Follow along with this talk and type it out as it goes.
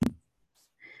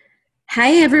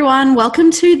Hey everyone,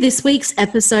 welcome to this week's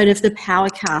episode of the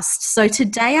Powercast. So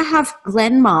today I have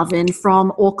Glenn Marvin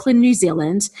from Auckland, New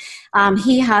Zealand.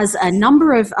 He has a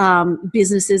number of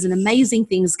businesses and amazing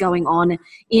things going on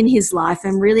in his life.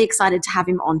 I'm really excited to have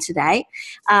him on today.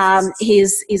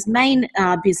 His main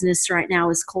business right now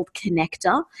is called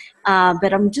Connector,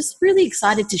 but I'm just really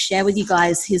excited to share with you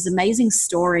guys his amazing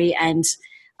story and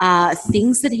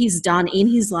things that he's done in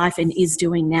his life and is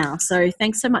doing now. So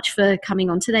thanks so much for coming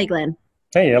on today, Glenn.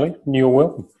 Hey, Ellie, you're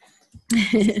welcome.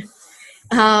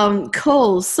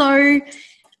 Cool. So,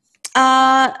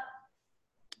 I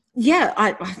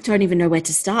don't even know where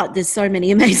to start. There's so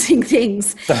many amazing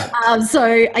things.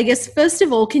 So I guess, first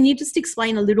of all, can you just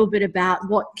explain a little bit about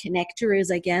what Connector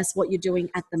is, I guess, what you're doing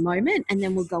at the moment, and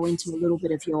then we'll go into a little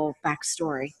bit of your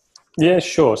backstory. Yeah,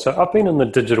 sure. So I've been in the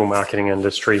digital marketing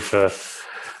industry for,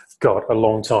 a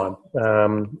long time.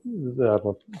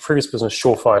 The previous business,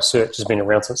 Surefire Search, has been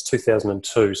around since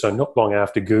 2002, so not long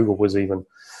after Google was even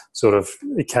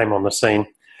it came on the scene.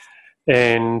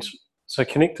 And so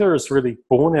Connector is really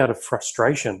born out of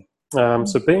frustration.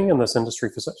 So being in this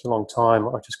industry for such a long time,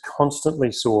 I just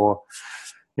constantly saw,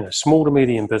 small to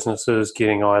medium businesses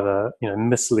getting either,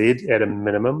 misled at a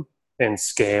minimum and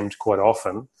scammed quite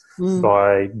often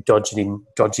by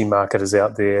dodgy marketers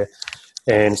out there.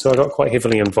 And so I got quite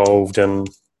heavily involved in,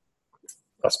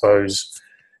 I suppose,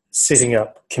 setting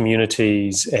up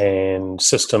communities and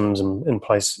systems in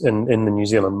place in the New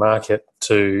Zealand market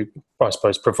to, I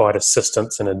suppose, provide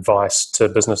assistance and advice to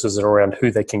businesses around who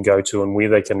they can go to and where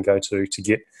they can go to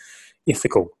get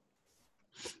ethical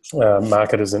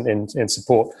marketers and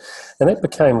support. And that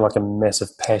became like a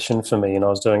massive passion for me. And I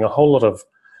was doing a whole lot of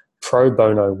pro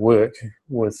bono work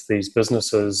with these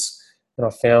businesses. And I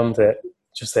found that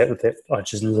I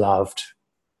just loved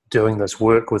doing this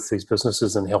work with these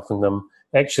businesses and helping them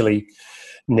actually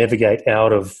navigate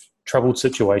out of troubled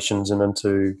situations and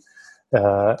into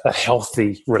a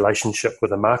healthy relationship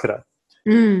with a marketer.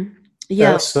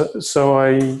 So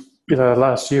I,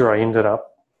 last year I ended up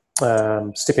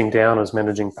stepping down as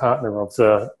managing partner of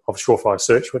Surefire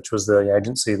Search, which was the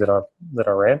agency that I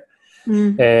ran,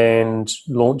 and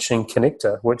launching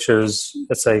Connector,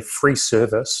 it's a free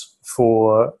service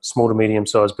for small to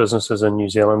medium-sized businesses in New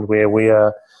Zealand, where we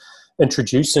are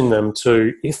introducing them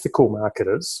to ethical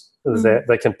marketers that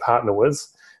they can partner with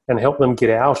and help them get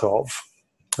out of,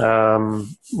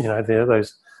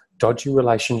 those dodgy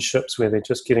relationships where they're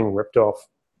just getting ripped off.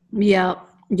 Yeah,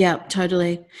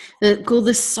 totally.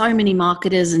 There's so many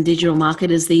marketers and digital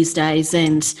marketers these days,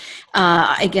 and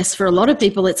I guess for a lot of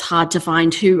people it's hard to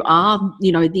find who are,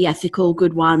 the ethical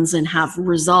good ones and have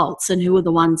results, and who are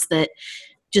the ones that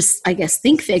just, I guess,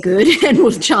 think they're good and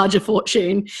will charge a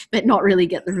fortune, but not really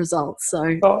get the results.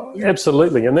 So,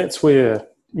 absolutely, and that's where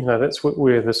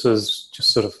where this is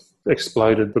just sort of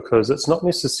exploded, because it's not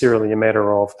necessarily a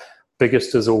matter of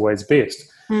biggest is always best.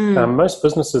 Most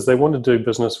businesses, most people want to do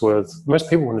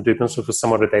business with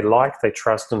someone that they like, they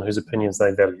trust, and whose opinions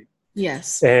they value.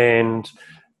 Yes, and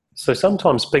so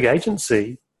sometimes big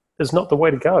agency is not the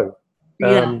way to go.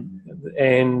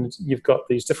 And you've got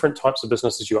these different types of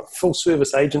businesses. You've got full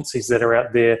service agencies that are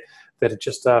out there that are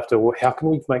just after, well, how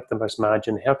can we make the most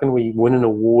margin? How can we win an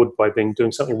award by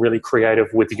doing something really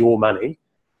creative with your money?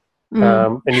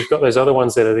 And you've got those other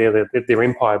ones that are there, they're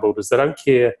empire builders. They don't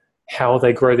care how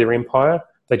they grow their empire.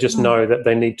 They just know that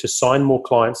they need to sign more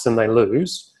clients than they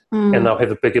lose, and they'll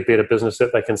have a bigger, better business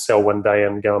that they can sell one day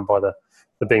and go and buy the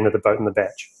beam of the boat and the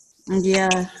batch.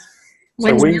 Yeah.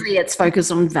 When really it's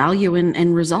focused on value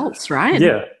and results, right?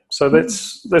 Yeah. So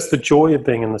that's the joy of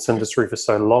being in this industry for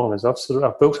so long, is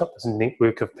I've built up this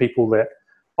network of people that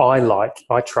I like,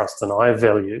 I trust, and I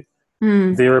value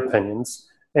their opinions.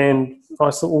 And I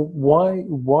thought, well,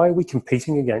 why are we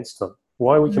competing against them?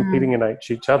 Why are we competing against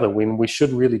each other when we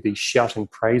should really be shouting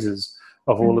praises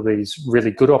of all of these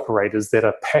really good operators that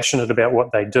are passionate about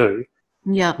what they do?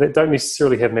 Yeah, that don't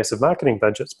necessarily have massive marketing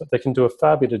budgets, but they can do a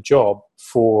far better job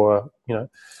for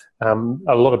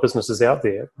a lot of businesses out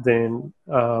there than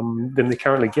they're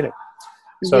currently getting.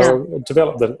 So I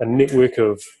developed a network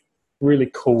of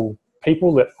really cool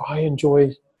people that I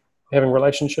enjoy having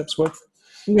relationships with.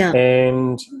 Yeah,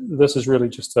 and this is really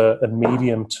just a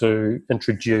medium to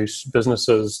introduce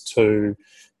businesses to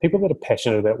people that are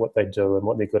passionate about what they do and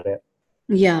what they're good at.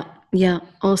 Yeah,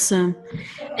 awesome.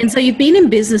 And so you've been in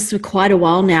business for quite a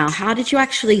while now. How did you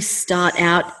actually start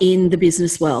out in the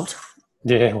business world?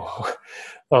 Yeah, well,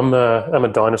 I'm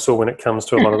a dinosaur when it comes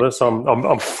to a lot of this.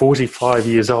 I'm 45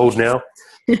 years old now,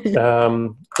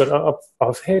 but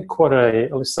I've had quite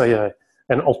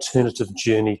an alternative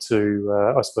journey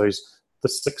to I suppose the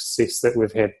success that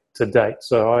we've had to date.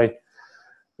 So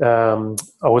I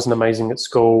wasn't amazing at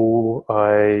school.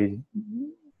 I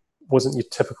wasn't your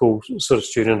typical sort of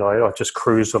student. I just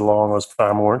cruised along. I was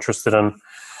far more interested in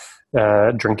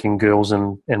drinking girls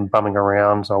and bumming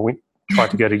around. I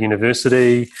tried to go to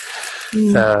university,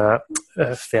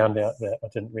 found out that I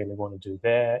didn't really want to do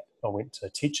that. I went to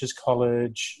teachers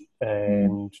college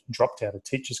and dropped out of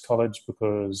teachers college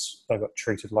because I got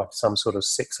treated like some sort of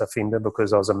sex offender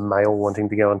because I was a male wanting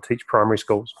to go and teach primary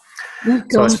schools.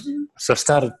 So I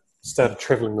started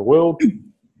traveling the world.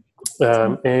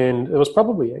 And it was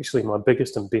probably actually my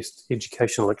biggest and best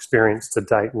educational experience to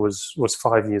date was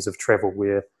 5 years of travel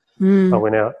where I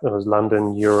went out. It was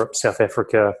London, Europe, South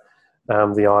Africa,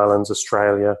 the islands,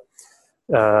 Australia.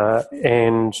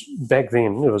 And back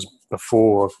then, it was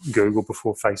before Google,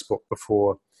 before Facebook,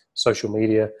 before social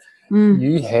media.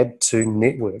 You had to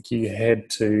network, you had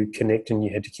to connect, and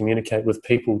you had to communicate with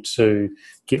people to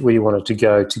get where you wanted to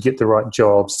go, to get the right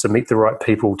jobs, to meet the right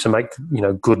people, to make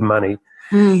good money.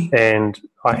 And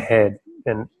I had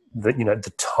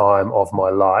the time of my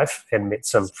life and met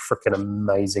some freaking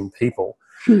amazing people.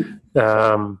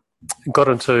 Got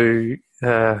into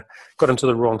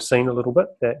the wrong scene a little bit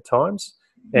at times,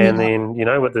 and then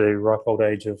at the ripe old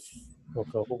age of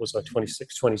what was I,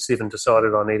 26, 27,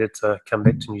 decided I needed to come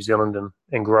back to New Zealand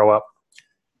and grow up.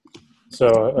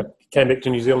 So I came back to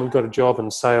New Zealand, got a job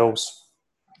in sales,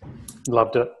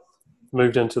 loved it,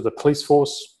 moved into the police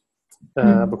force.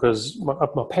 Because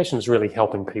my passion is really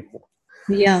helping people.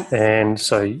 Yeah. And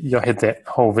so I had that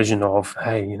whole vision of,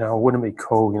 hey, wouldn't it be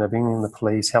cool, being in the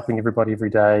police, helping everybody every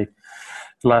day. It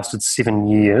lasted 7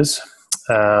 years,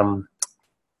 and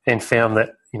found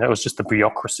that, it was just the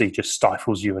bureaucracy just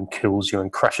stifles you and kills you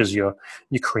and crushes your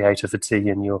creativity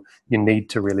and your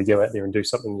need to really go out there and do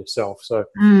something yourself. So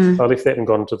I left that and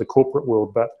got into the corporate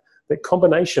world. But that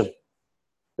combination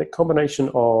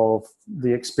of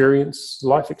the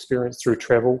life experience through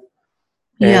travel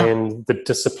and the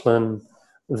discipline,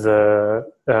 the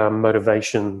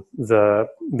motivation, the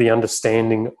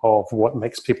understanding of what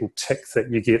makes people tick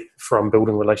that you get from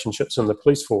building relationships in the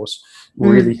police force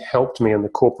really helped me in the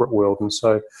corporate world. And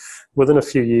so within a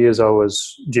few years, I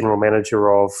was general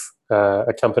manager of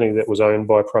a company that was owned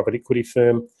by a private equity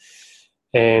firm.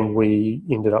 And we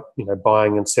ended up,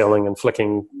 buying and selling and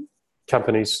flicking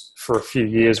companies for a few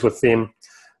years with them.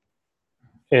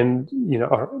 And,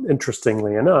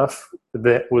 interestingly enough,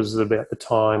 that was about the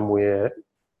time where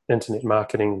internet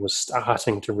marketing was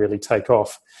starting to really take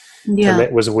off. Yeah. And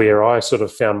that was where I sort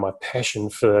of found my passion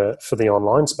for the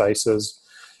online spaces.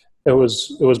 It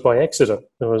was by accident.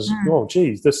 It was, oh,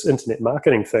 geez, this internet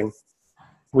marketing thing,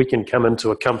 we can come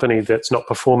into a company that's not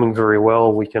performing very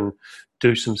well. We can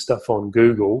do some stuff on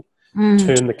Google,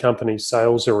 turn the company's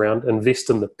sales around, invest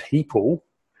in the people,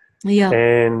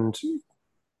 and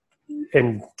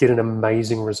get an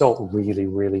amazing result really,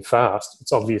 really fast.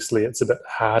 It's a bit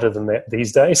harder than that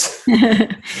these days. A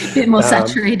bit more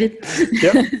saturated.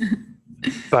 Yep.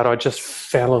 But I just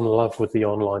fell in love with the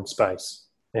online space,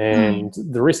 and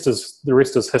the rest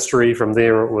is history. From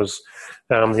there, it was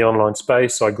the online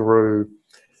space. I grew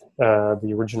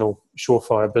the original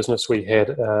Surefire business. We had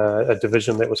a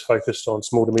division that was focused on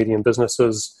small to medium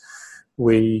businesses.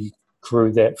 We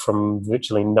grew that from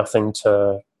virtually nothing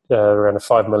to around a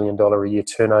 $5 million a year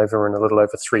turnover in a little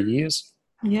over 3 years.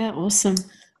 Yeah, awesome.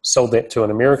 Sold that to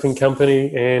an American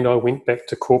company, and I went back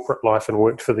to corporate life and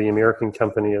worked for the American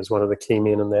company as one of the key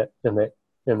men in that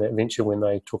venture when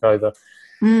they took over.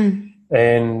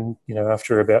 And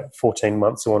after about 14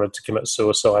 months, I wanted to commit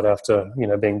suicide after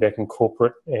being back in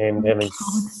corporate and having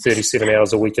 37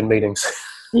 hours a week in meetings.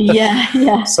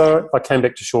 Yeah. So I came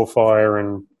back to Surefire,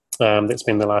 and that's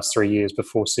been the last 3 years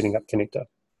before setting up Connector.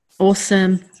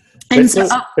 Awesome. And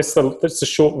that's the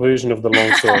short version of the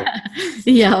long story.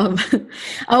 Yeah.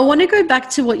 I want to go back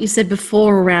to what you said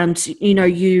before around,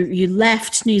 you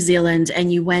left New Zealand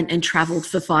and you went and traveled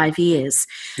for 5 years.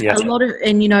 Yeah. I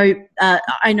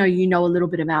know a little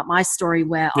bit about my story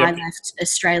where I left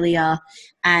Australia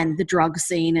and the drug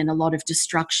scene and a lot of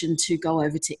destruction to go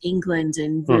over to England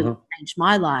and really change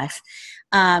my life.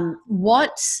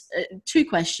 Two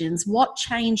questions. What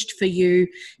changed for you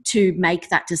to make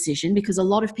that decision? Because a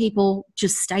lot of people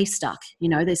just stay stuck,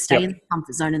 they stay in the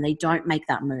comfort zone and they don't make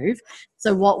that move.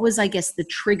 So what was, I guess, the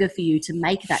trigger for you to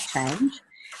make that change?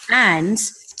 And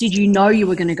did you know you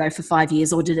were going to go for 5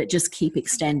 years, or did it just keep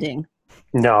extending?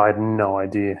 No, I had no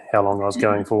idea how long I was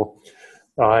going for.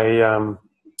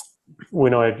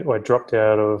 When I dropped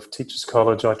out of teachers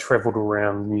college, I travelled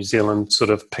around New Zealand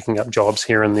sort of picking up jobs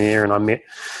here and there, and I met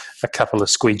a couple of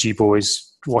squeegee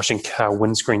boys washing car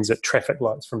windscreens at traffic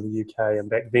lights from the UK, and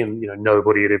back then,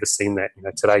 nobody had ever seen that.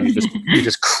 Today you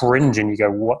just cringe and you go,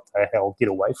 "What the hell? Get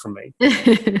away from me!"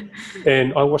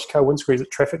 And I washed car windscreens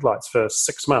at traffic lights for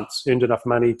 6 months. Earned enough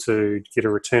money to get a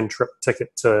return trip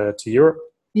ticket to Europe.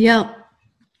 Yeah.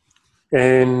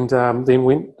 And then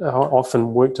went off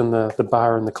and worked in the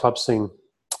bar and the club scene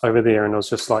over there, and I was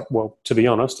just like, well, to be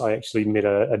honest, I actually met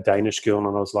a Danish girl, and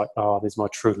I was like, oh, there's my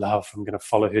true love. I'm going to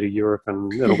follow her to Europe,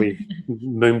 and it'll be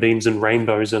moonbeams and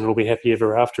rainbows, and it'll be happy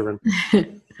ever after. And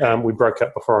we broke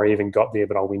up before I even got there,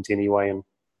 but I went anyway, and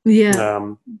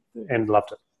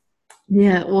loved it.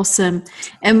 Yeah, awesome.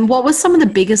 And what were some of the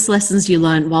biggest lessons you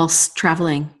learned whilst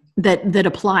traveling that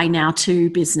apply now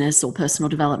to business or personal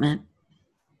development?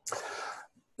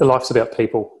 Life's about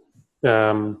people.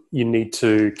 You need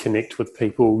to connect with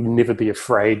people. Never be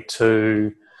afraid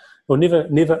to, or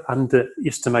never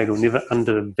underestimate or never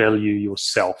undervalue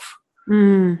yourself.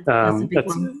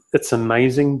 It's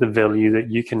amazing the value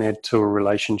that you can add to a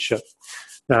relationship.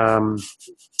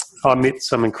 I met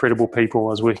some incredible people.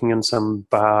 I was working in some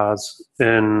bars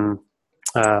in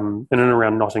and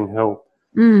around Notting Hill.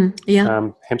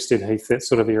 Hampstead Heath, that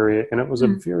sort of area, and it was a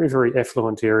very, very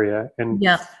affluent area. And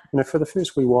for the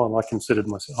first wee while, I considered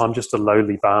myself, I'm just a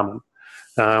lowly barman,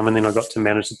 and then I got to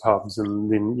manage the pubs, and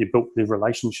then you built the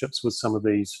relationships with some of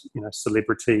these,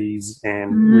 celebrities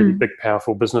and really big,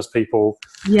 powerful business people,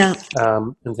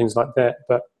 and things like that.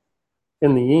 But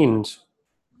in the end,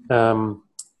 I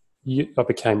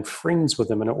became friends with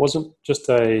them, and it wasn't just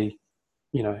a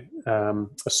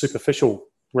superficial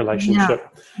relationship.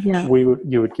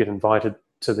 You would get invited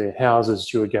to their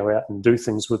houses, you would go out and do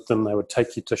things with them, they would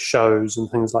take you to shows and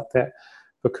things like that,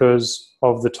 because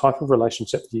of the type of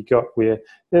relationship that you got, where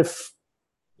if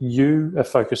you are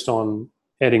focused on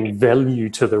adding value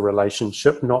to the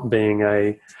relationship, not being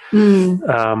a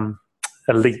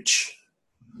leech,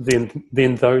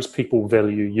 then those people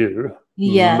value you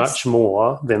much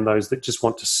more than those that just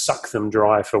want to suck them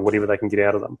dry for whatever they can get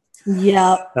out of them.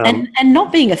 And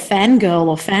not being a fangirl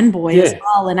or fanboy as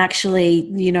well, and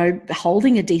actually,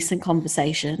 holding a decent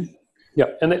conversation.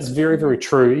 Yeah, and that's very, very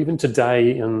true. Even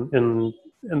today, in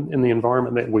the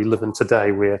environment that we live in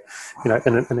today, where in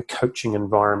a coaching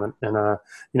environment, and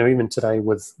even today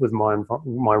with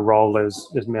my role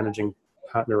as managing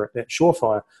partner at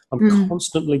Surefire, I'm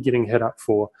constantly getting hit up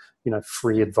for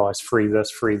free advice, free this,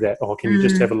 free that. Oh, can you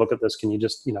just have a look at this? Can you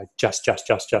just just.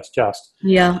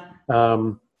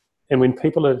 And when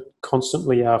people are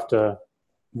constantly after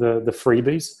the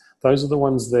freebies, those are the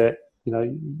ones that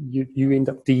you end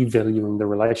up devaluing the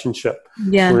relationship.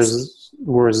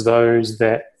 Whereas those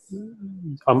that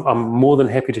I'm more than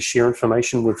happy to share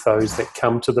information with those that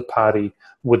come to the party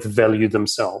with value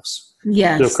themselves.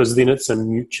 Because then it's a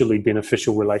mutually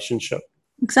beneficial relationship.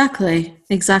 Exactly.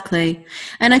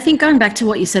 And I think going back to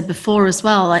what you said before as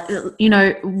well,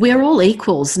 we're all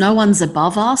equals. No one's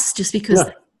above us just because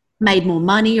they made more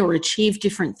money or achieved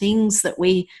different things that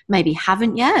we maybe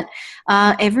haven't yet.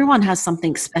 Everyone has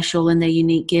something special and their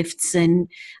unique gifts and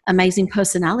amazing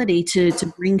personality to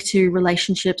bring to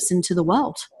relationships and to the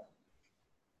world.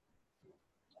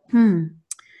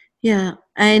 Yeah.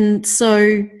 And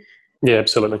so... Yeah,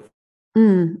 absolutely.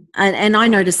 And I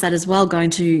noticed that as well, going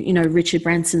to, Richard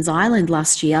Branson's island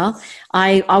last year.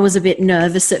 I was a bit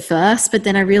nervous at first, but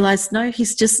then I realized, no,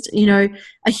 he's just, a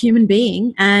human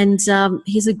being, and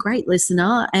he's a great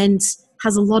listener and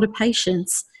has a lot of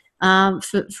patience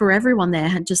for everyone there.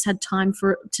 Had just had time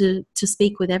to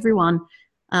speak with everyone.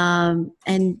 And,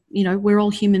 we're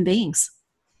all human beings.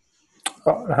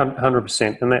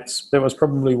 100%. And that was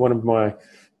probably one of my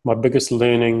biggest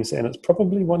learnings, and it's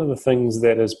probably one of the things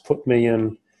that has put me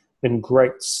in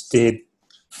great stead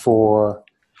for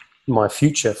my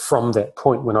future from that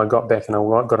point when I got back and I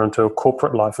got into a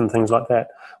corporate life and things like that.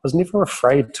 I was never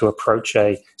afraid to approach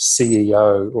a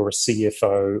CEO or a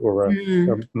CFO or a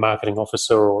marketing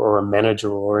officer or a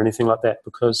manager or anything like that,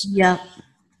 because they're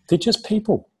just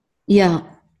people. Yeah,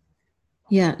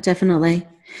 definitely.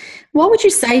 What would you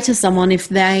say to someone if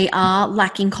they are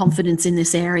lacking confidence in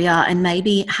this area and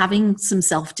maybe having some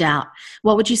self-doubt?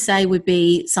 What would you say would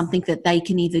be something that they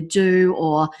can either do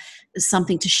or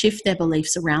something to shift their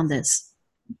beliefs around this?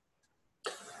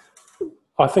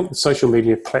 I think social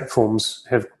media platforms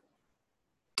have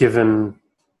given,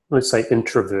 let's say,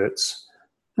 introverts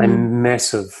a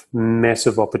massive,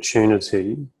 massive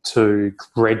opportunity to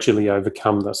gradually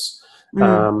overcome this.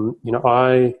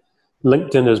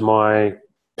 LinkedIn is my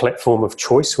platform of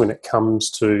choice when it comes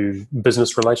to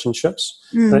business relationships.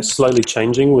 That's slowly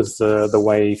changing with the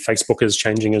way Facebook is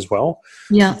changing as well.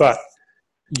 But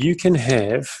you can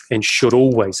have and should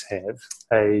always have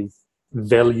a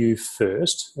value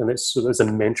first, and that's a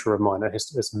mantra of mine.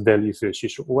 It's value first. You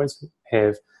should always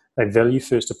have a value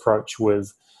first approach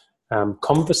with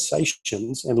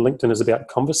conversations, and LinkedIn is about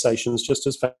conversations just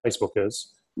as Facebook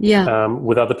is,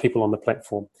 with other people on the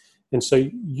platform. And so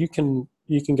you can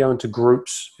go into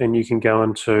groups and you can go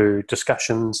into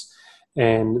discussions,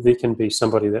 and there can be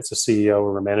somebody that's a CEO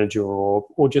or a manager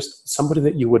or just somebody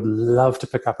that you would love to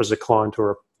pick up as a client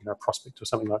or a prospect or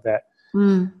something like that.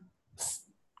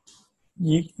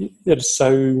 It is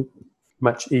so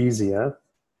much easier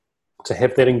to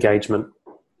have that engagement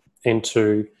and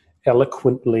to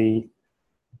eloquently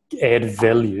add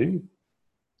value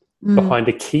behind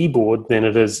a keyboard than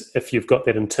it is if you've got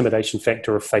that intimidation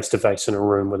factor of face-to-face in a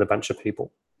room with a bunch of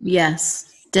people.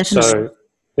 Yes, definitely. So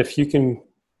if you can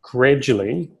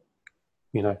gradually,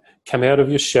 come out of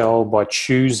your shell by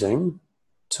choosing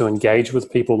to engage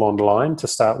with people online to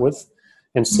start with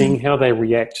and seeing how they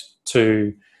react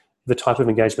to the type of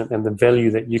engagement and the value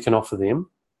that you can offer them,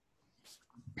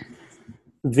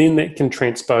 then that can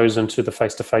transpose into the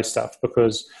face-to-face stuff,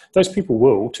 because those people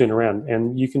will turn around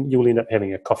and you'll end up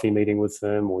having a coffee meeting with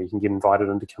them, or you can get invited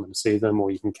in to come and see them, or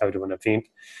you can go to an event,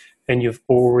 and you've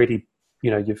already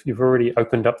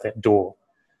opened up that door.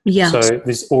 Yeah. So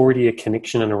there's already a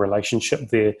connection and a relationship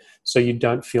there, so you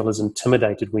don't feel as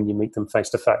intimidated when you meet them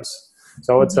face-to-face.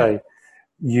 So I would say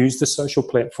use the social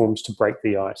platforms to break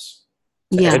the ice,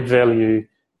 to add value,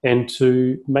 and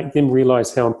to make them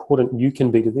realize how important you can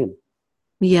be to them.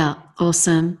 Yeah,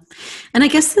 awesome. And I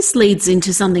guess this leads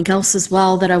into something else as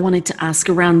well that I wanted to ask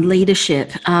around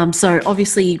leadership. So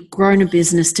obviously you've grown a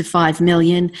business to 5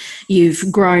 million.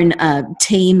 You've grown a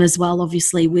team as well,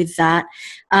 obviously, with that.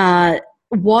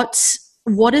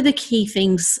 What are the key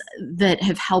things that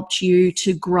have helped you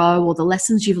to grow, or the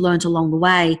lessons you've learned along the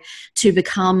way to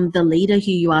become the leader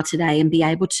who you are today and be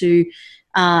able to,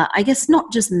 I guess,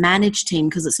 not just manage team,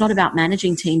 because it's not about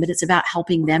managing team, but it's about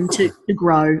helping them to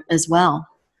grow as well?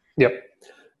 Yep.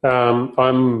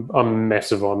 I'm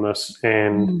massive on this,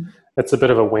 and it's a bit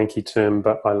of a wanky term,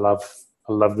 but I love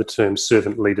the term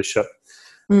servant leadership.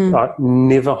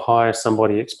 Never hire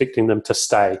somebody expecting them to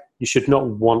stay. You should not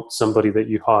want somebody that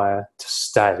you hire to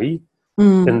stay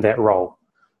in that role.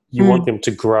 You want them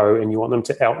to grow, and you want them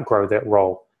to outgrow that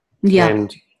role. Yeah.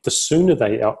 And the sooner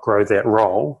they outgrow that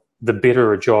role, the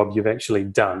better a job you've actually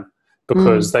done,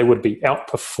 because they would be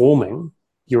outperforming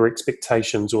your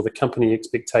expectations or the company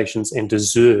expectations and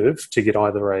deserve to get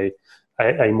either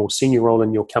a more senior role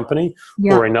in your company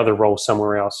or another role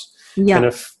somewhere else.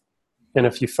 Yeah. And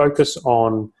if you focus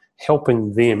on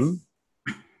helping them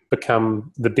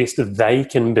become the best that they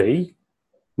can be,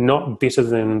 not better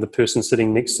than the person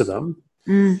sitting next to them,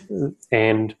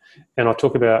 and I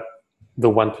talk about the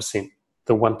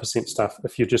 1% stuff.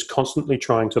 If you're just constantly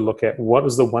trying to look at what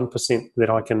is the 1% that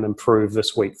I can improve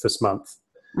this week, this month,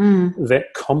 that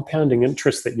compounding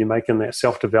interest that you make in that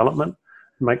self-development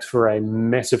makes for a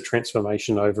massive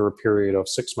transformation over a period of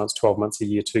 6 months, 12 months, a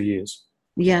year, 2 years.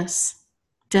 Yes,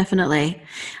 definitely.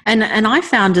 And I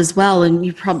found as well,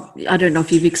 and I don't know if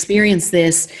you've experienced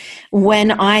this,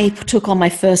 when I took on my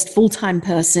first full-time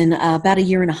person about 1.5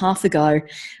 years ago,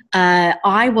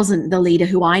 I wasn't the leader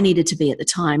who I needed to be at the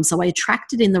time. So I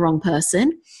attracted in the wrong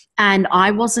person, and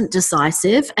I wasn't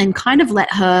decisive and kind of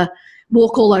let her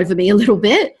walk all over me a little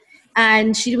bit,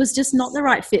 and she was just not the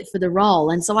right fit for the role.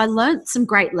 And so I learned some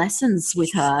great lessons with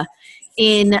her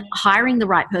in hiring the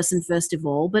right person first of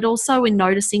all, but also in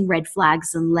noticing red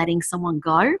flags and letting someone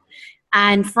go.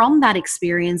 And from that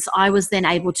experience, I was then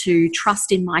able to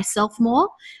trust in myself more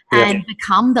and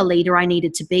become the leader I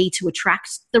needed to be to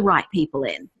attract the right people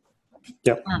in.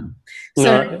 Yep.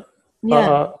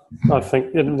 I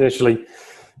think actually,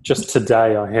 just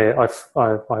today, I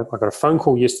got a phone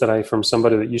call yesterday from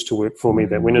somebody that used to work for me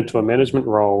that went into a management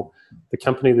role. The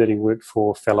company that he worked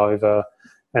for fell over,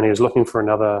 and he was looking for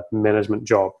another management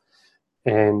job.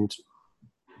 And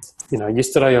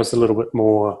yesterday I was a little bit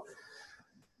more.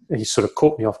 He sort of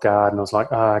caught me off guard, and I was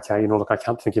like, okay, look, I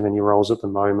can't think of any roles at the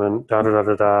moment.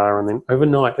 And then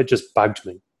overnight, it just bugged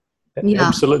me. It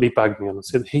absolutely bugged me, and I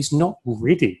said, he's not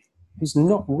ready. He's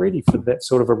not ready for that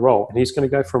sort of a role, and he's going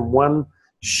to go from one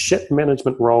shit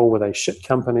management role with a shit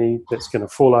company that's going to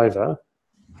fall over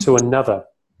to another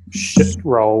shit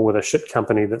role with a shit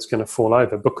company that's going to fall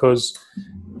over, because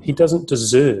he doesn't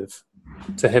deserve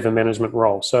to have a management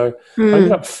role. So I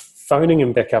ended up phoning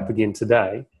him back up again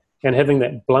today and having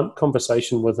that blunt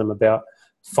conversation with him about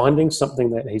finding something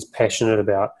that he's passionate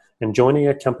about and joining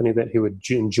a company that he would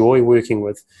enjoy working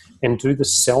with, and do the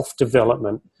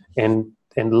self-development and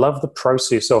love the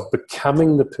process of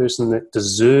becoming the person that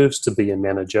deserves to be a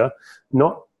manager,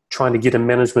 not trying to get a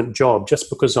management job just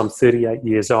because I'm 38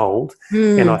 years old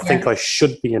and I think I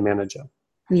should be a manager.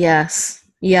 Yes.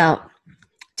 Yeah,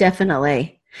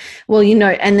 definitely. Well,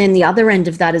 and then the other end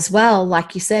of that as well,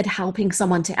 like you said, helping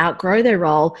someone to outgrow their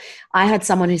role. I had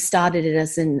someone who started it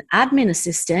as an admin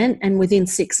assistant, and within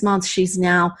 6 months, she's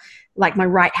now like my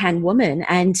right-hand woman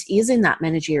and is in that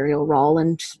managerial role.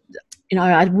 And,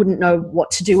 I wouldn't know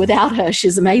what to do without her.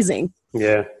 She's amazing.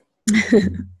 Yeah.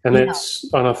 And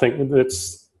I think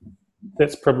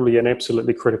that's probably an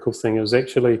absolutely critical thing, is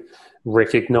actually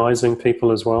recognizing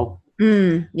people as well.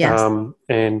 Yes.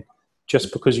 And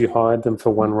just because you hired them for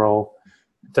one role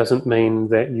doesn't mean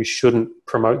that you shouldn't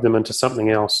promote them into something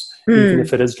else, even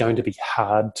if it is going to be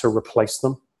hard to replace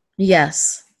them.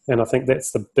 Yes. And I think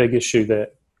that's the big issue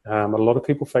that a lot of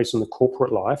people face in the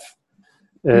corporate life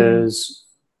is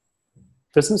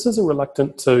businesses are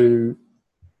reluctant to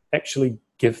actually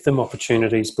give them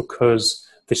opportunities because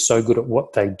they're so good at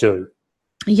what they do.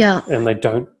 Yeah. And they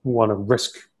don't want to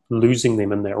risk losing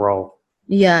them in that role.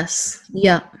 Yes.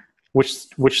 Yeah.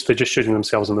 Which they're just shooting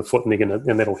themselves in the foot,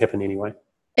 and that'll happen anyway.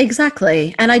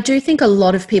 Exactly. And I do think a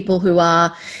lot of people who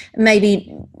are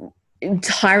maybe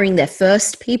hiring their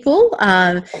first people,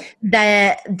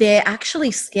 they're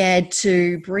actually scared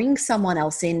to bring someone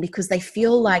else in because they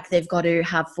feel like they've got to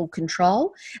have full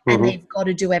control and they've got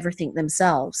to do everything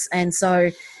themselves. And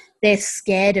so they're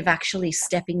scared of actually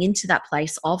stepping into that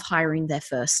place of hiring their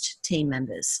first team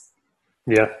members.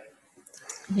 Yeah.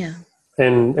 Yeah.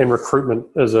 And recruitment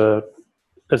is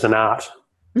an art.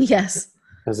 Yes.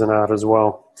 As an art as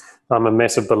well. I'm a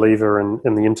massive believer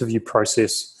in the interview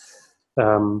process.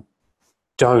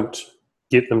 Don't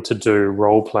get them to do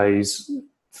role plays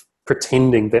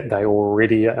pretending that they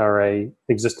already are a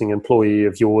existing employee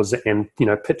of yours and,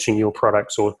 pitching your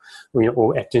products or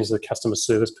acting as a customer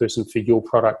service person for your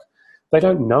product. They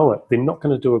don't know it. They're not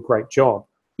going to do a great job.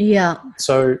 Yeah.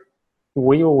 So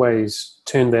we always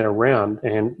turned that around,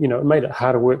 and it made it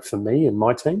harder work for me and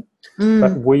my team.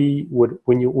 But we would,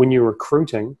 when you're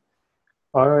recruiting,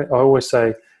 I always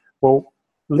say, well,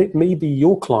 let me be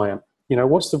your client.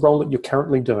 What's the role that you're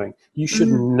currently doing? You should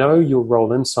know your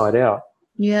role inside out.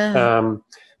 Yeah.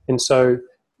 And so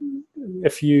I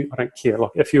don't care.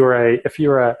 Like if you're a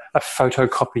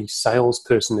photocopy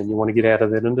salesperson and you want to get out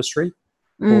of that industry,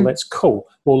 well, that's cool.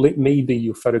 Well, let me be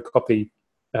your pretend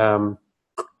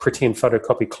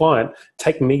photocopy client.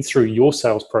 Take me through your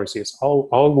sales process. I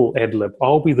will ad lib.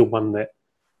 I'll be the one that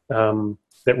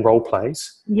role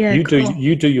plays. Yeah,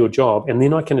 you do your job, and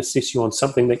then I can assess you on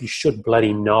something that you should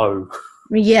bloody know.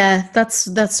 Yeah,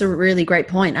 that's a really great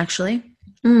point, actually.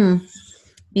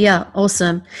 Yeah,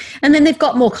 awesome. And then they've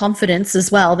got more confidence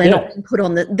as well. They're not being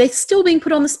they're still being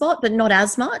put on the spot, but not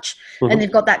as much. And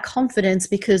they've got that confidence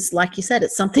because, like you said,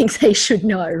 it's something they should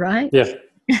know, right? Yeah.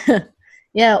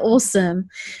 Yeah, awesome.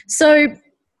 So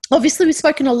obviously we've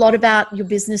spoken a lot about your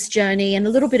business journey and a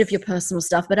little bit of your personal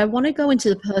stuff, but I want to go into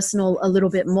the personal a little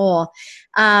bit more.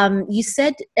 You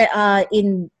said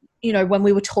when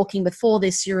we were talking before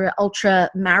this, you're an ultra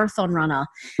marathon runner,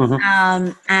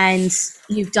 and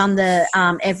you've done the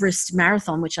Everest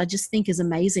Marathon, which I just think is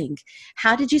amazing.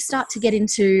 How did you start to get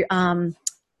into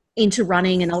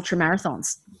running and ultra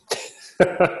marathons?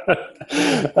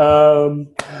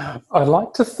 I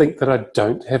like to think that I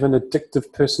don't have an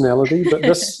addictive personality, but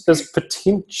this is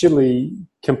potentially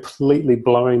completely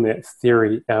blowing that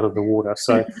theory out of the water.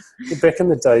 So back in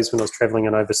the days when I was traveling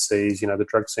in overseas, the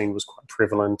drug scene was quite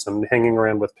prevalent, and hanging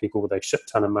around with people with a shit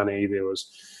ton of money. There was,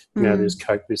 there's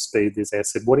coke, there's speed, there's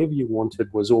acid. Whatever you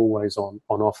wanted was always on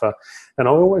offer. And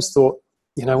I always thought,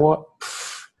 you know what?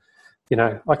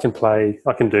 I can play,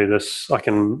 I can do this, I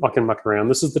can muck around.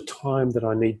 This is the time that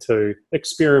I need to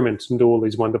experiment and do all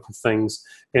these wonderful things.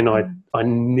 And I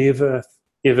never,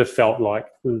 ever felt like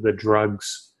the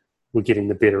drugs were getting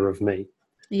the better of me.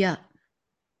 Yeah.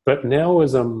 But now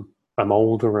as I'm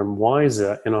older and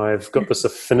wiser, and I've got this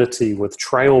affinity with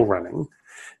trail running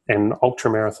and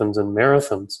ultra marathons and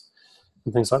marathons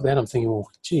and things like that, I'm thinking, well,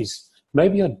 geez,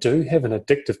 maybe I do have an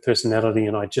addictive personality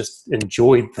and I just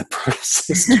enjoyed the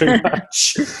process too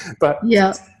much. But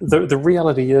the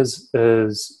reality is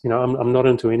I'm not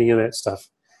into any of that stuff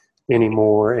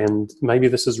anymore, and maybe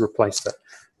this has replaced it.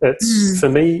 It's for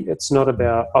me, it's not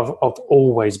about, I've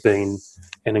always been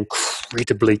an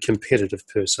incredibly competitive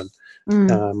person.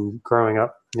 Growing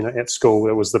up, at school,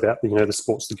 it was about, the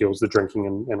sports, the girls, the drinking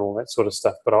and all that sort of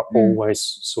stuff. But I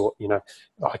always thought,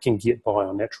 I can get by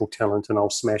on natural talent and I'll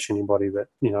smash anybody that,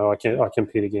 I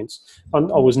compete against. I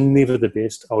was never the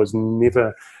best. I was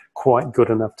never quite good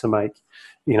enough to make,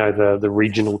 the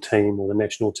regional team or the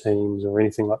national teams or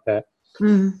anything like that.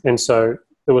 And so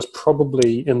it was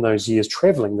probably in those years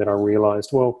traveling that I realized,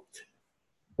 well,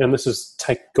 and this has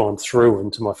gone through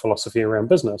into my philosophy around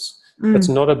business. It's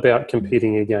not about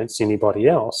competing against anybody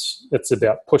else. It's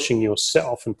about pushing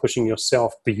yourself and pushing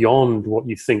yourself beyond what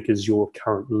you think is your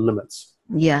current limits.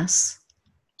 Yes.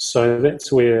 So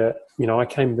that's where, I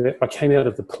came out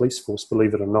of the police force,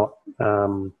 believe it or not.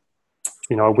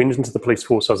 I went into the police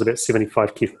force, I was about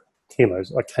 75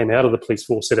 kilos. I came out of the police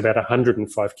force at about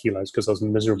 105 kilos because I was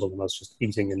miserable and I was just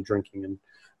eating and drinking and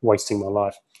wasting my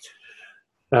life.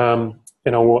 And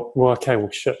I thought, well, okay, well,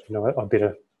 shit, I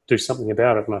better do something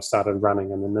about it. And I started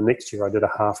running. And then the next year I did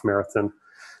a half marathon.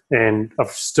 And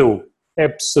I've still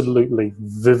absolutely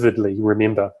vividly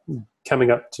remember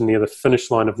coming up to near the finish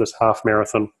line of this half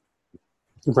marathon,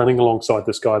 running alongside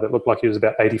this guy that looked like he was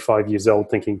about 85 years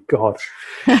old, thinking, God,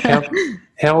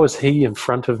 how is he in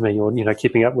front of me or,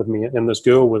 keeping up with me? And this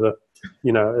girl with a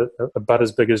butt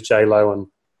as big as J-Lo and,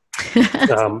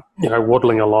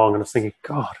 waddling along. And I was thinking,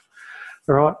 God,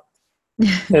 all right.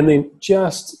 And then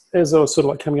just as I was sort of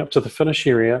like coming up to the finish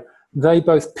area, they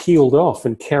both peeled off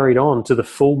and carried on to the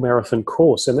full marathon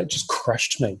course. And that just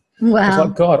crushed me. Wow. I was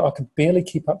like, God, I could barely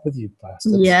keep up with you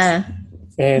bastards. Yeah.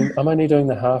 And I'm only doing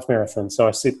the half marathon. So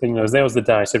I said, that was the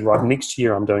day I said, right, next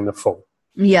year I'm doing the full.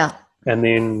 Yeah. And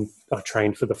then I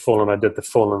trained for the full and I did the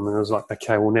full. And then I was like,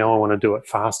 okay, well, now I want to do it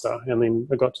faster. And then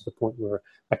I got to the point where,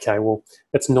 okay, well,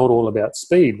 it's not all about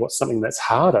speed. What's something that's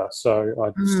harder? So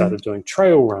I started doing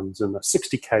trail runs and a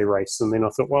 60K race. And then I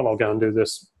thought, well, I'll go and do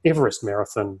this Everest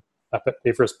marathon up at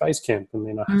Everest Base Camp. And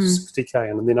then a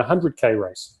 60K and then a 100K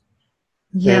race.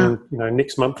 Yeah. And,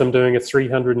 next month I'm doing a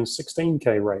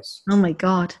 316K race. Oh, my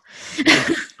God.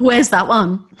 Where's that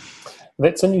one?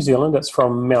 That's in New Zealand. It's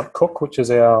from Mount Cook, which is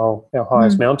our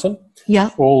highest mountain,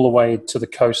 all the way to the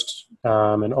coast in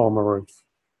Oamaru.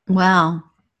 Wow.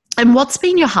 And what's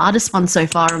been your hardest one so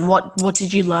far, and what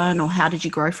did you learn or how did you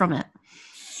grow from it?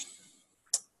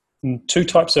 Two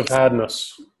types of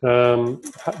hardness.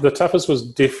 The toughest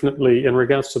was definitely, in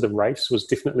regards to the race, was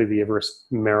definitely the Everest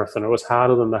Marathon. It was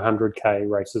harder than the 100K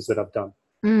races that I've done.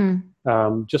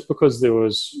 Just because there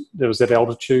was that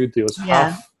altitude, there was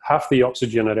half the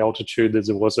oxygen at altitude as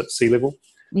it was at sea level.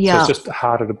 Yeah. So it's just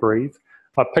harder to breathe.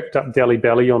 I picked up Delhi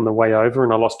Belly on the way over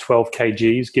and I lost 12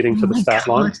 kgs getting to the start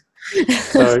line.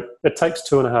 So it takes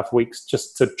 2.5 weeks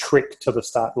just to trek to the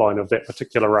start line of that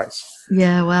particular race.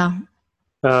 Yeah, wow.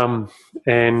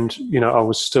 And, I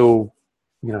was still,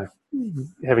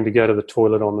 having to go to the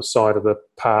toilet on the side of the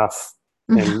path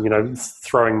and,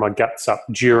 throwing my guts up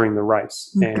during the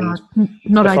race. And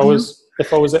not ideal.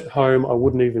 If I was at home, I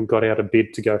wouldn't even got out of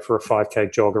bed to go for a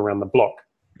 5K jog around the block.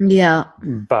 Yeah.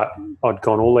 But I'd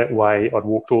gone all that way. I'd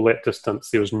walked all that distance.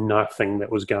 There was nothing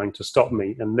that was going to stop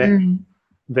me. And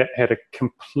that had a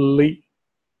complete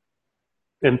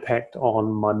impact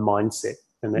on my mindset.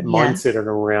 And that mindset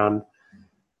around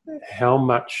how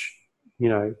much,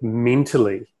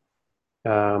 mentally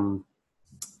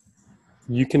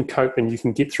you can cope and you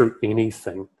can get through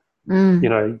anything.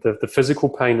 The physical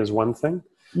pain is one thing.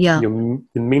 Yeah. Your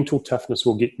mental toughness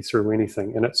will get you through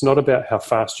anything. And it's not about how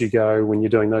fast you go when you're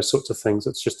doing those sorts of things.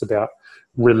 It's just about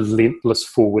relentless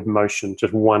forward motion,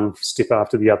 just one step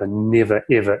after the other, never,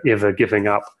 ever, ever giving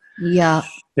up. Yeah.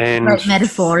 And great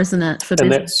metaphor, isn't it, for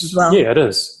business as well? Yeah, it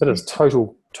is. It is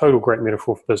total great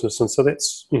metaphor for business. And so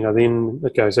that's, then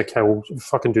it goes, okay, well,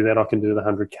 if I can do that, I can do the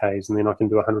 100Ks, and then I can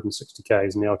do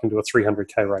 160Ks, and now I can do a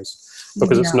 300K race.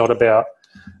 Because it's not about,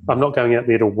 I'm not going out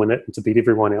there to win it and to beat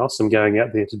everyone else. I'm going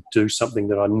out there to do something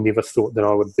that I never thought that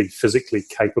I would be physically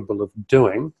capable of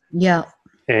doing. Yeah.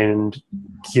 And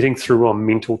getting through on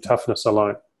mental toughness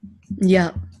alone.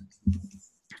 Yeah.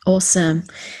 Awesome.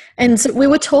 And so we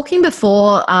were talking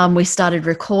before we started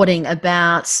recording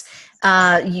about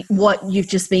what you've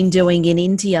just been doing in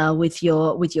India with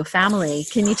your family.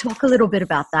 Can you talk a little bit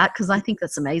about that? Because I think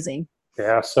that's amazing.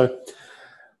 Yeah. So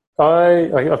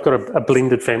I've got a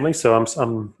blended family, so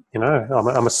I'm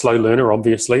a slow learner.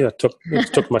 Obviously, it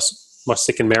took my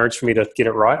second marriage for me to get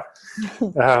it right.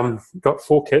 Got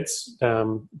 4 kids,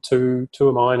 two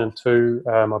of mine and 2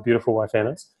 my beautiful wife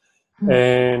Anna's.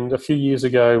 And a few years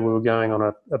ago, we were going to go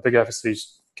on a big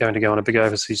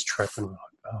overseas trip, and we're like,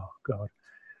 oh God,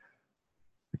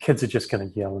 the kids are just going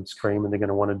to yell and scream, and they're going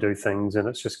to want to do things, and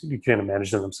it's just, you can't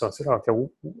imagine them. So I said, oh, okay,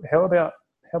 well, how about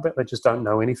they just don't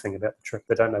know anything about the trip?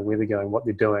 They don't know where they're going, what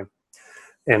they're doing,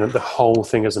 and the whole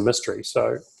thing is a mystery.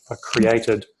 So I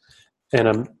created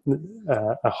a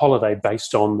holiday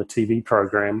based on the TV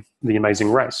program, The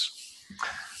Amazing Race.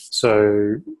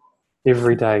 So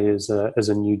every day is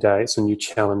a new day. It's a new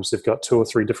challenge. They've got 2 or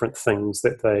 3 different things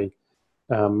that they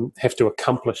have to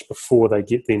accomplish before they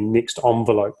get their next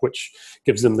envelope, which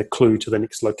gives them the clue to the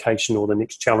next location or the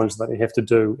next challenge that they have to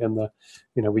do. And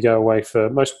we go away for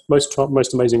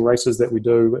most amazing races that we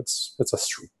do. It's a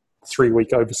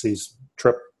 3-week overseas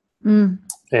trip, and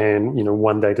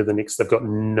one day to the next, they've got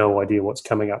no idea what's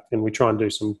coming up. And we try and do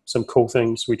some cool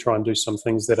things. We try and do some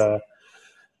things that are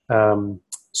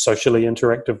socially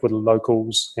interactive with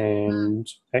locals and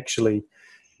actually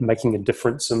making a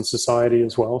difference in society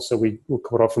as well. So we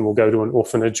quite often will go to an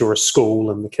orphanage or a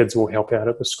school, and the kids will help out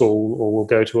at the school, or we'll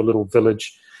go to a little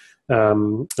village.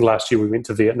 Last year we went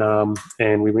to Vietnam,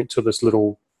 and we went to this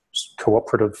little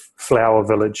cooperative flower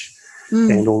village,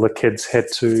 and all the kids had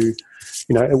to,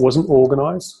 it wasn't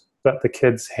organised, but the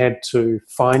kids had to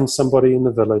find somebody in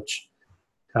the village,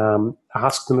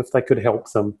 ask them if they could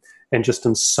help them, and just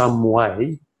in some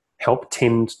way help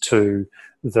tend to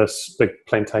this big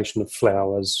plantation of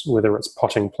flowers, whether it's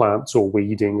potting plants or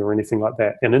weeding or anything like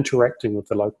that, and interacting with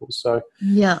the locals. So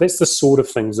that's the sort of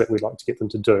things that we like to get them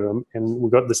to do. And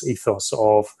we've got this ethos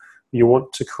of you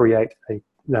want to create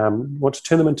want to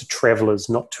turn them into travelers,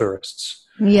 not tourists.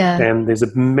 Yeah. And there's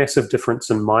a massive difference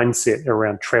in mindset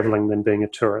around traveling than being a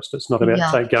tourist. It's not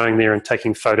about going there and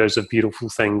taking photos of beautiful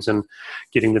things and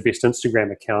getting the best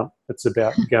Instagram account. It's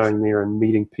about going there and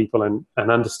meeting people and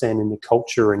understanding the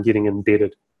culture and getting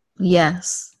embedded.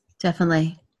 Yes,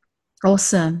 definitely.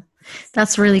 Awesome.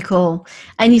 That's really cool.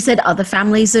 And you said other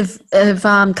families have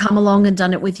come along and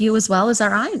done it with you as well. Is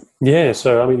that right? Yeah.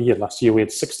 So, last year we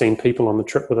had 16 people on the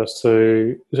trip with us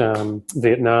to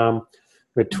Vietnam.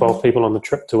 We had 12 people on the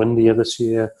trip to India this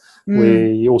year.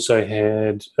 We also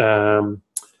had, we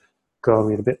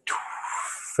had about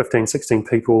 15, 16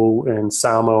 people in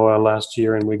Samoa last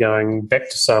year, and we're going back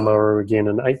to Samoa again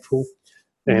in April.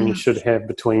 And we should have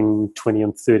between 20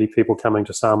 and 30 people coming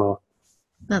to Samoa.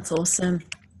 That's awesome.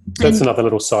 So that's another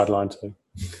little sideline too.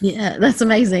 Yeah, that's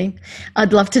amazing.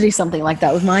 I'd love to do something like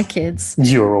that with my kids.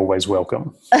 You're always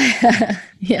welcome.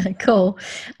 Yeah, cool.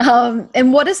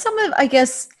 And what are some of, I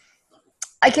guess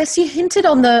you hinted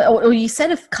on or you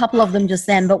said a couple of them just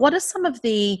then, but what are some of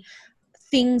the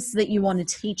things that you want to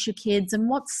teach your kids, and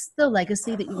what's the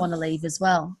legacy that you want to leave as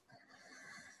well?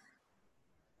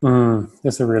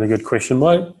 That's a really good question.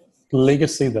 My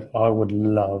legacy that I would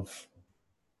love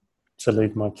to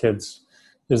leave my kids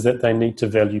is that they need to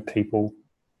value people,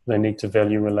 they need to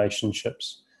value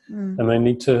relationships, and they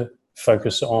need to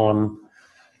focus on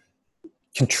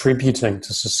contributing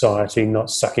to society, not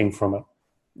sucking from it.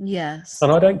 Yes.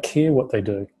 And I don't care what they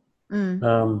do. And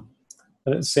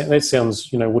that sounds,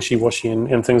 wishy-washy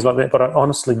and things like that, but I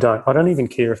honestly don't. I don't even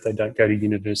care if they don't go to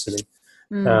university.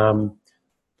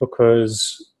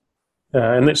 Because,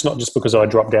 and that's not just because I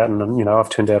dropped out and, I've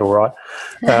turned out all right.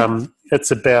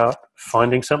 It's about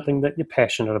finding something that you're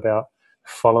passionate about,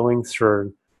 following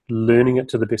through, learning it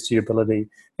to the best of your ability,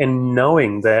 and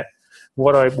knowing that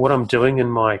what I'm doing in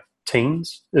my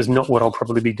teens is not what I'll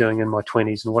probably be doing in my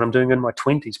 20s, and what I'm doing in my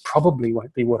 20s probably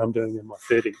won't be what I'm doing in my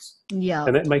 30s. Yeah.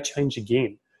 And that may change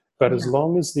again. But as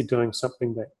long as they're doing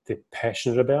something that they're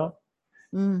passionate about,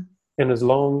 and as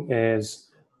long as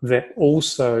that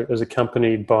also is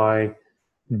accompanied by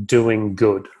doing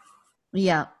good,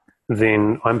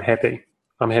 then I'm happy.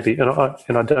 And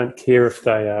I don't care if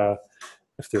they are,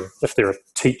 if they're a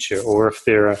teacher or if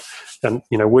they're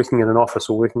working in an office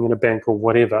or working in a bank or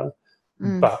whatever.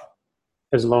 But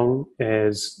as long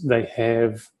as they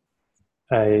have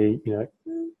a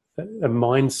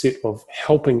mindset of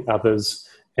helping others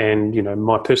and,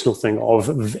 my personal thing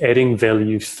of adding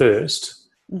value first,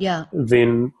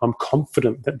 then I'm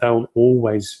confident that they'll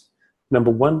always, number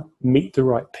one, meet the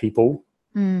right people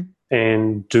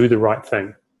and do the right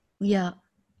thing. Yeah.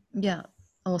 Yeah.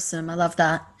 Awesome. I love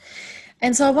that.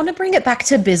 And so I want to bring it back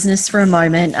to business for a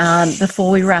moment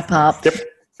before we wrap up.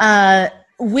 Yep.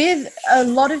 With a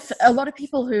lot of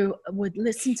people who would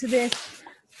listen to this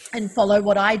and follow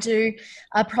what I do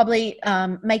are probably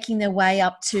making their way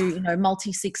up to,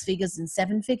 multi 6 figures and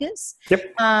 7 figures.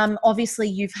 Yep. Obviously,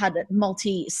 you've had a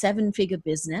multi 7-figure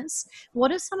business.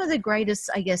 What are some of the greatest,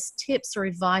 I guess, tips or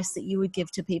advice that you would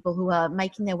give to people who are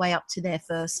making their way up to their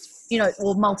first,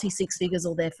 or multi 6 figures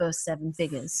or their first 7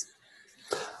 figures?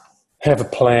 Have a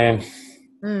plan.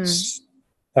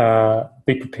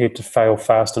 Be prepared to fail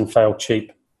fast and fail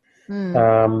cheap,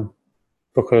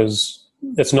 because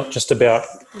it's not just about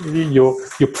your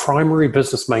primary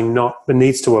business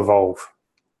needs to evolve.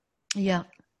 Yeah.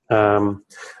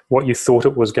 What you thought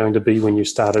it was going to be when you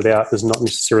started out is not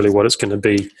necessarily what it's going to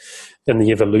be in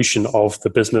the evolution of the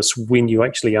business when you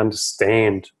actually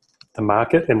understand the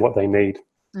market and what they need.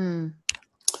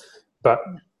 But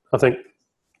I think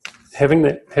having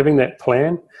that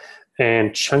plan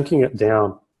and chunking it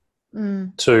down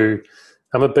to,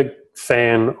 I'm a big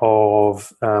fan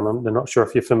of, I'm not sure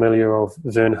if you're familiar of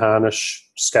Vern Harnish,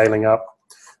 Scaling Up,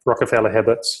 Rockefeller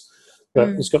Habits, but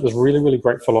it's got this really, really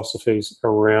great philosophies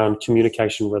around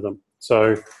communication rhythm.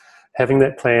 So having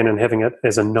that plan and having it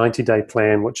as a 90-day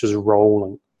plan, which is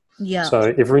rolling. Yeah.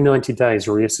 So every 90 days,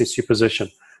 reassess your position.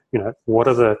 What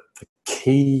are the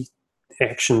key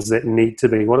actions that need to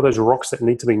be, what are those rocks that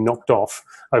need to be knocked off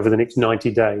over the next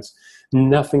 90 days?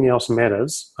 Nothing else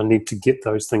matters. I need to get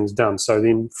those things done. So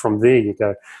then from there you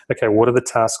go, okay, what are the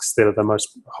tasks that are the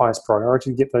most highest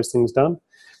priority to get those things done?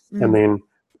 And then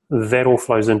that all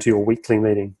flows into your weekly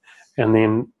meeting. And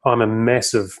then I'm a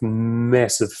massive,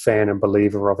 massive fan and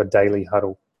believer of a daily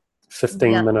huddle.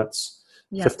 15 minutes.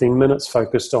 15 minutes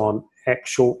focused on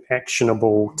actual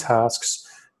actionable tasks,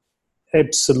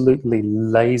 absolutely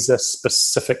laser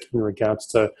specific in regards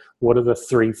to what are the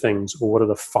 3 things or what are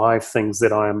the 5 things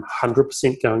that I am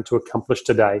 100% going to accomplish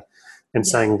today. And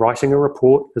saying writing a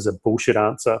report is a bullshit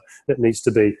answer. It needs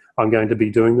to be, I'm going to be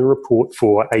doing the report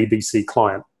for ABC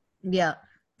client. Yeah.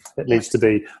 It needs to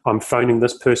be, I'm phoning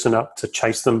this person up to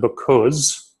chase them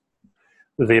because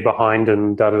they're behind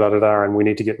and da-da-da-da-da, and we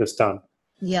need to get this done.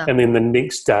 Yeah. And then the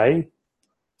next day,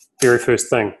 very first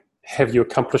thing, have you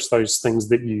accomplished those things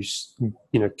that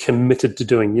you committed to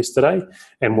doing yesterday?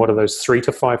 And what are those 3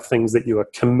 to 5 things that you are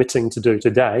committing to do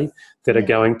today that are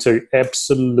going to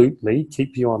absolutely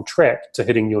keep you on track to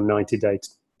hitting your 90-day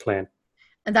plan?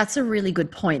 And that's a really good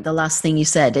point. The last thing you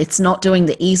said, it's not doing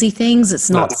the easy things.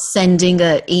 It's not sending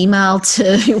an email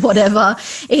to whatever.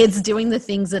 It's doing the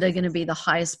things that are going to be the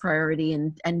highest priority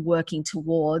and work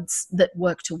towards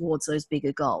those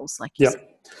bigger goals. Like you said.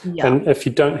 Yeah. And if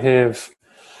you don't have,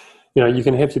 you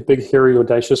can have your big, hairy,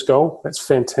 audacious goal. That's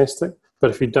fantastic.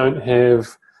 But if you don't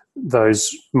have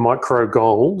those micro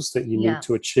goals that you need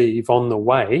to achieve on the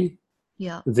way,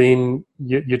 then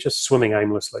you're just swimming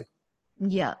aimlessly.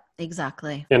 Yeah,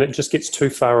 exactly. And it just gets too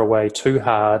far away, too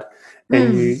hard,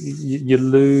 and you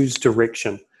lose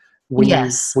direction.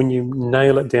 When you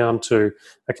nail it down to,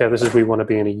 okay, this is where we want to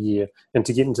be in a year, and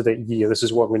to get into that year, this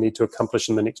is what we need to accomplish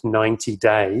in the next 90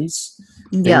 days,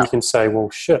 then you can say, well,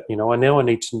 shit, I know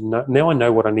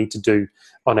what I need to do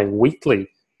on a weekly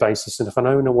basis, and if I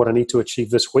don't know what I need to achieve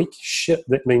this week, shit,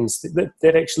 that means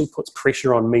that actually puts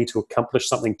pressure on me to accomplish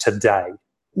something today.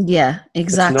 Yeah,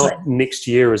 exactly. It's not next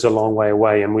year is a long way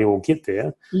away and we will get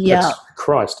there. Yeah. It's,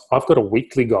 Christ, I've got a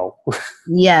weekly goal.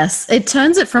 Yes. It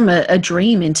turns it from a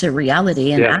dream into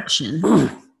reality and action.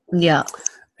 Yeah.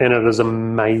 And it is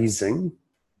amazing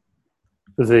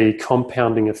the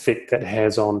compounding effect that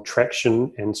has on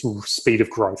traction and speed of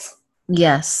growth.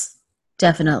 Yes,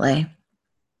 definitely.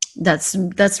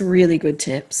 That's really good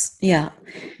tips. Yeah.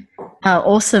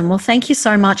 Awesome. Well, thank you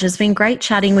so much. It's been great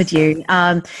chatting with you.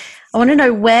 I want to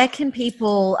know, where can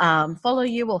people follow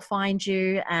you or find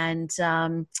you, and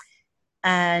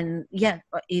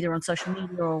either on social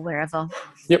media or wherever.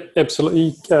 Yep,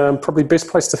 absolutely. Probably best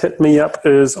place to hit me up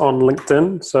is on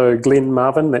LinkedIn. So Glenn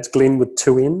Marvin, that's Glenn with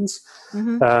 2 N's.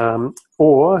 Mm-hmm.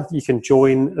 Or you can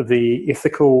join the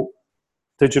Ethical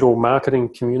Digital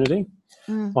Marketing Community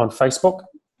on Facebook.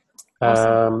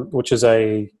 Awesome. Which is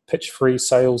a pitch-free,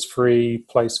 sales-free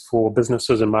place for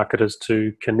businesses and marketers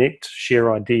to connect,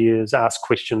 share ideas, ask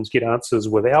questions, get answers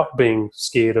without being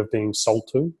scared of being sold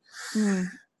to.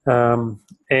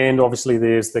 And obviously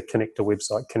there's the Connector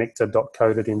website,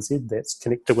 connector.co.nz. That's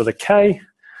Connector with a K.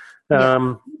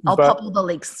 I'll pop all the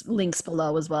links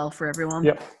below as well for everyone.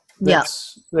 Yep.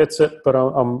 That's it. But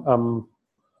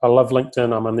I love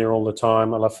LinkedIn. I'm in there all the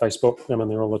time. I love Facebook. I'm in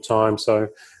there all the time. So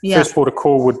first port of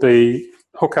call would be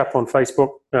hook up on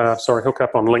Facebook. Hook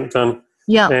up on LinkedIn.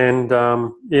 Yeah. And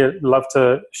love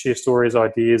to share stories,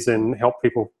 ideas, and help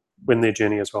people win their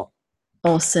journey as well.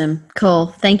 Awesome. Cool.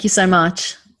 Thank you so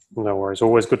much. No worries.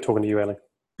 Always good talking to you, Ali.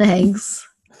 Thanks.